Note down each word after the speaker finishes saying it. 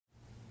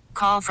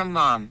call from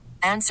mom.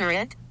 Answer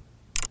it.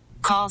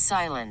 Call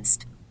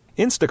silenced.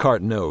 Instacart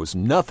knows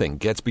nothing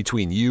gets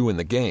between you and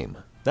the game.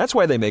 That's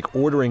why they make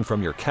ordering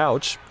from your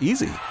couch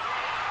easy.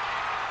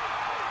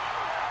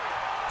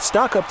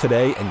 Stock up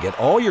today and get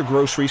all your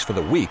groceries for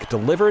the week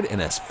delivered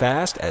in as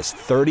fast as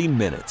 30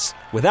 minutes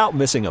without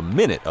missing a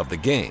minute of the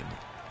game.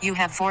 You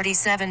have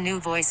 47 new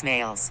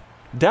voicemails.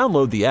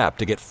 Download the app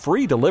to get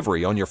free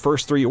delivery on your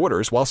first 3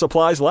 orders while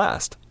supplies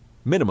last.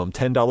 Minimum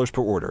 $10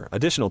 per order.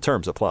 Additional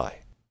terms apply.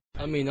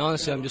 I mean,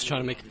 honestly, I'm just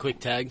trying to make a quick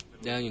tag.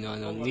 Yeah, I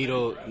know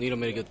Nito made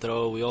a good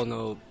throw. We all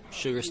know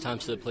Sugar's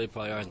times to the plate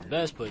probably aren't the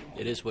best, but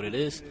it is what it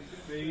is.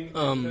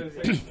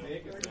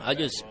 I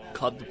just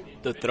caught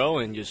the throw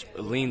and just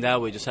leaned that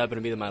way. Just happened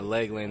to be that my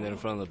leg landed in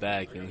front of the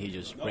bag, and he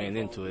just ran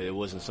into it. It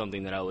wasn't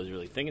something that I was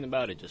really thinking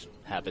about. It just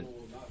happened.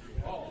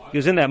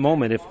 Because in that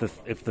moment, if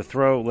the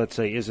throw, let's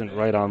say, isn't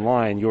right on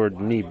line, your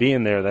knee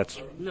being there, that's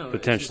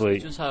potentially...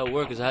 It's just how it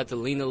works. I had to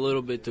lean a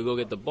little bit to go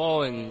get the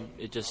ball, and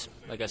it just,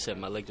 like I said,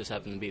 my leg just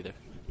happened to be there.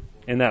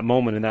 In that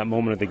moment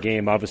of the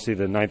game, obviously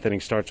the ninth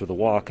inning starts with a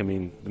walk. I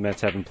mean, the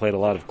Mets haven't played a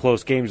lot of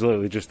close games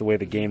lately, just the way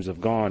the games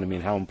have gone. I mean,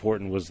 how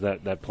important was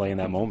that play in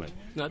that moment?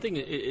 No, I think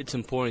it's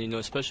important,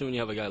 especially when you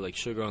have a guy like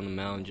Sugar on the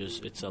mound.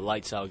 It's a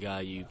lights-out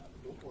guy. You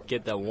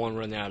get that one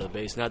run out of the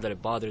base. Not that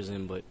it bothers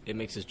him, but it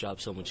makes his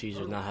job so much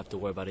easier to not have to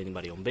worry about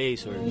anybody on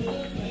base. Or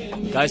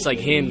guys like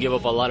him give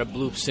up a lot of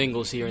bloop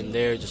singles here and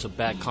there, just a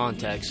bad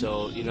contact.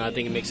 So, I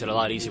think it makes it a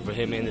lot easier for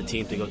him and the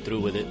team to go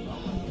through with it.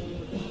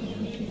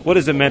 What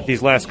has it meant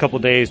these last couple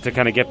of days to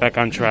kind of get back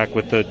on track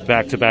with the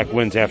back-to-back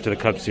wins after the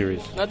Cubs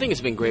series? I think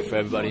it's been great for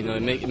everybody.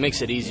 It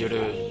makes it easier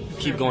to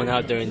keep going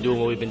out there and doing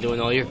what we've been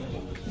doing all year.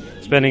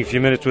 Spending a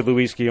few minutes with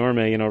Luis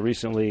Guillorme,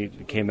 recently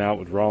came out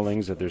with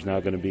Rawlings that there's now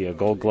going to be a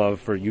Gold Glove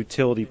for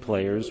utility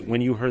players.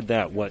 When you heard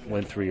that, what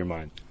went through your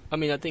mind? I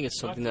mean, I think it's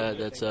something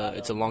it's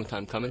a long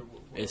time coming.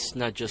 It's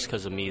not just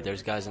because of me.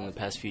 There's guys in the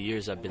past few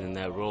years I've been in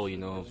that role.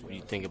 You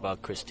think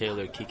about Chris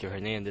Taylor, Kike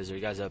Hernandez, there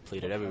are guys that have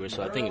played it everywhere.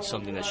 So I think it's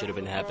something that should have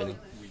been happening.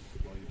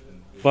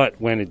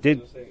 But when it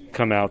did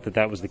come out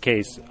that was the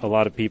case, a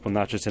lot of people,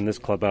 not just in this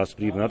clubhouse,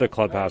 but even other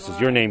clubhouses,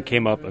 your name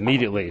came up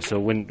immediately. So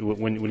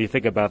when you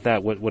think about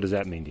that, what does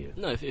that mean to you?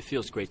 No, it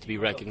feels great to be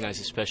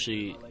recognized,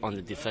 especially on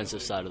the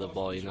defensive side of the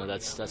ball.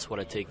 That's what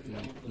I take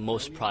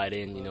most pride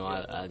in.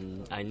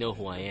 I know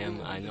who I am.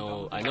 I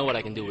know what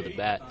I can do with a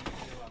bat.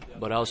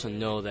 But I also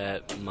know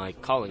that my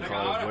calling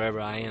card, wherever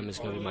I am, is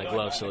going to be my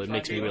glove, so it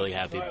makes me really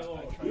happy.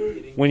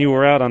 When you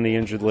were out on the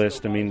injured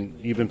list, I mean,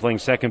 you've been playing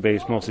second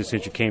base mostly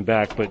since you came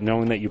back, but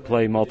knowing that you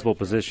play multiple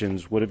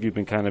positions, what have you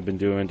been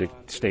doing to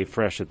stay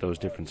fresh at those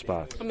different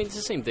spots? I mean, it's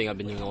the same thing I've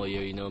been doing all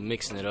year,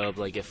 mixing it up.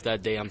 Like, if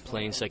that day I'm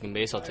playing second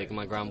base, I'll take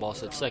my ground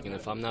balls at second.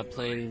 If I'm not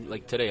playing,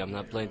 like today, I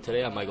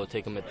might go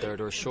take them at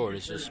third or short.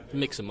 It's just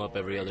mix them up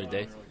every other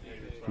day.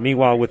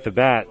 Meanwhile, with the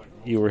bat,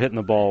 you were hitting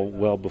the ball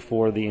well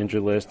before the injury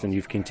list, and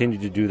you've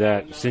continued to do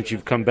that since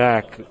you've come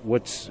back.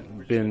 What's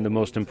been the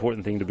most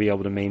important thing to be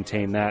able to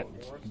maintain that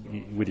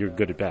with your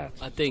good at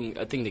bats? I think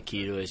the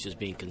key to it is just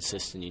being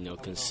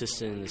consistent.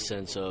 Consistent in the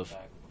sense of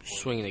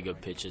swinging a good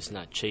pitch. It's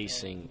not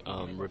chasing,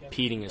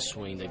 repeating a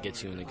swing that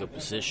gets you in a good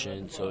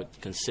position. So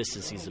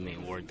consistency is the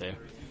main word there.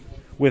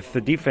 With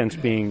the defense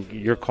being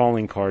your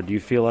calling card, do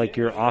you feel like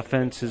your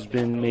offense has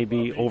been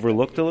maybe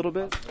overlooked a little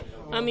bit?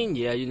 I mean,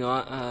 yeah,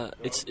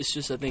 it's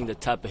just I think the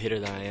type of hitter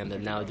that I am, that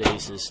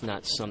nowadays is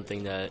not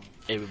something that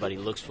everybody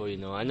looks for.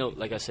 I know,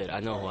 like I said, I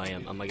know who I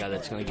am. I'm a guy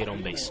that's going to get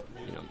on base.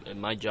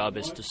 And my job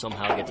is to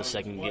somehow get to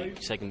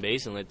second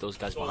base and let those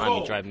guys behind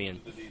me drive me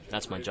in.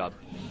 That's my job.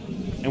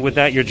 And with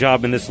that, your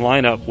job in this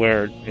lineup,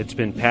 where it's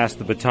been passed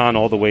the baton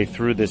all the way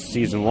through this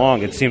season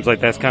long, it seems like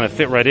that's kind of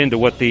fit right into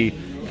what the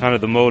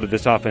mode of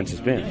this offense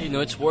has been.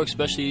 It's worked,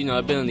 especially,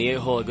 I've been in the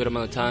 8-hole a good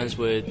amount of times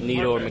with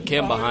Nito or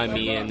McCann behind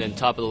me and then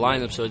top of the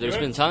lineup. So there's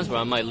been times where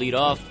I might lead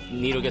off,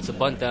 Nito gets a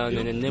bunt down,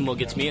 and then Nimmo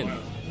gets me in,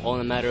 all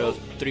in a matter of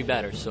 3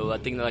 batters. So I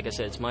think that, like I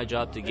said, it's my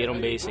job to get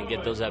on base and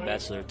get those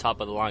at-bats to the top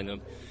of the lineup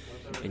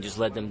and just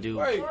let them do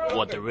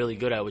what they're really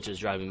good at, which is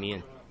driving me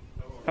in.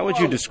 How would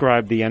you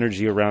describe the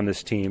energy around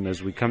this team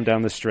as we come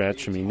down the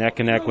stretch? I mean, neck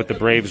and neck with the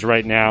Braves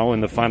right now in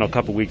the final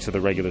couple weeks of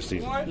the regular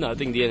season. No, I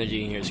think the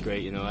energy in here is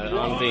great.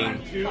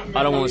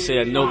 I don't want to say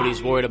that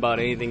nobody's worried about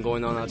anything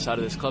going on outside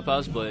of this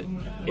clubhouse, but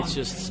it's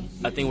just,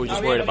 I think we're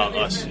just worried about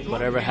us.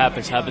 Whatever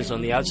happens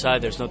on the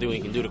outside. There's nothing we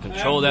can do to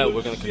control that.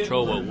 We're going to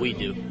control what we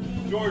do.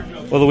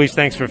 Well, Luis,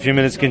 thanks for a few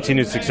minutes.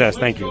 Continued success.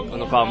 Thank you.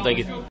 No problem. Thank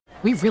you.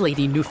 We really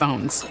need new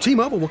phones.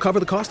 T-Mobile will cover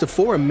the cost of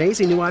 4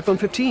 amazing new iPhone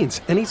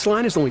 15s, and each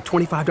line is only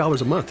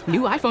 $25 a month.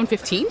 New iPhone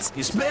 15s?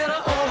 It's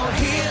better over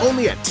here.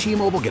 Only at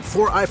T-Mobile, get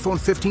 4 iPhone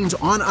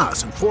 15s on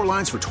us and 4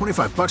 lines for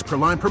 $25 per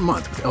line per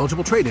month with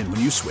eligible trade-in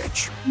when you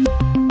switch.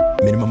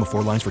 Minimum of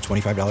 4 lines for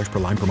 $25 per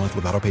line per month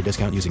with autopay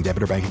discount using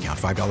debit or bank account.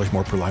 $5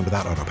 more per line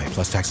without autopay,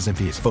 plus taxes and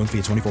fees. Phone fee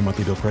at 24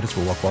 monthly bill credits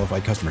for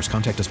well-qualified customers.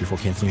 Contact us before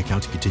canceling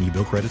account to continue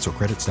bill credits or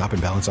credit stop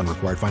and balance on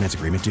required finance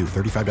agreement due.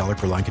 $35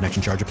 per line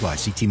connection charge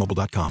applies. See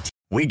T-Mobile.com.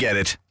 We get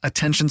it.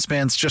 Attention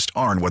spans just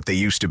aren't what they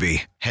used to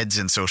be. Heads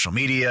in social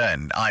media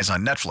and eyes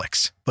on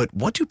Netflix. But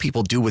what do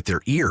people do with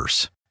their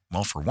ears?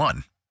 Well, for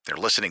one, They're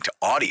listening to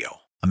audio.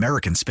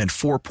 Americans spend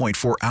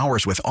 4.4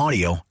 hours with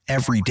audio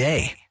every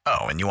day.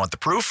 Oh, and you want the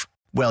proof?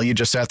 Well, you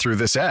just sat through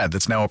this ad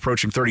that's now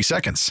approaching 30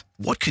 seconds.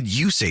 What could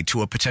you say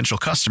to a potential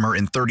customer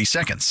in 30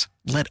 seconds?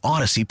 Let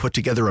Odyssey put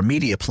together a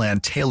media plan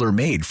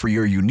tailor-made for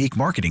your unique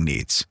marketing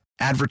needs.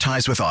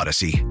 Advertise with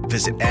Odyssey.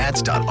 Visit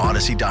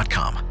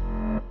ads.odyssey.com.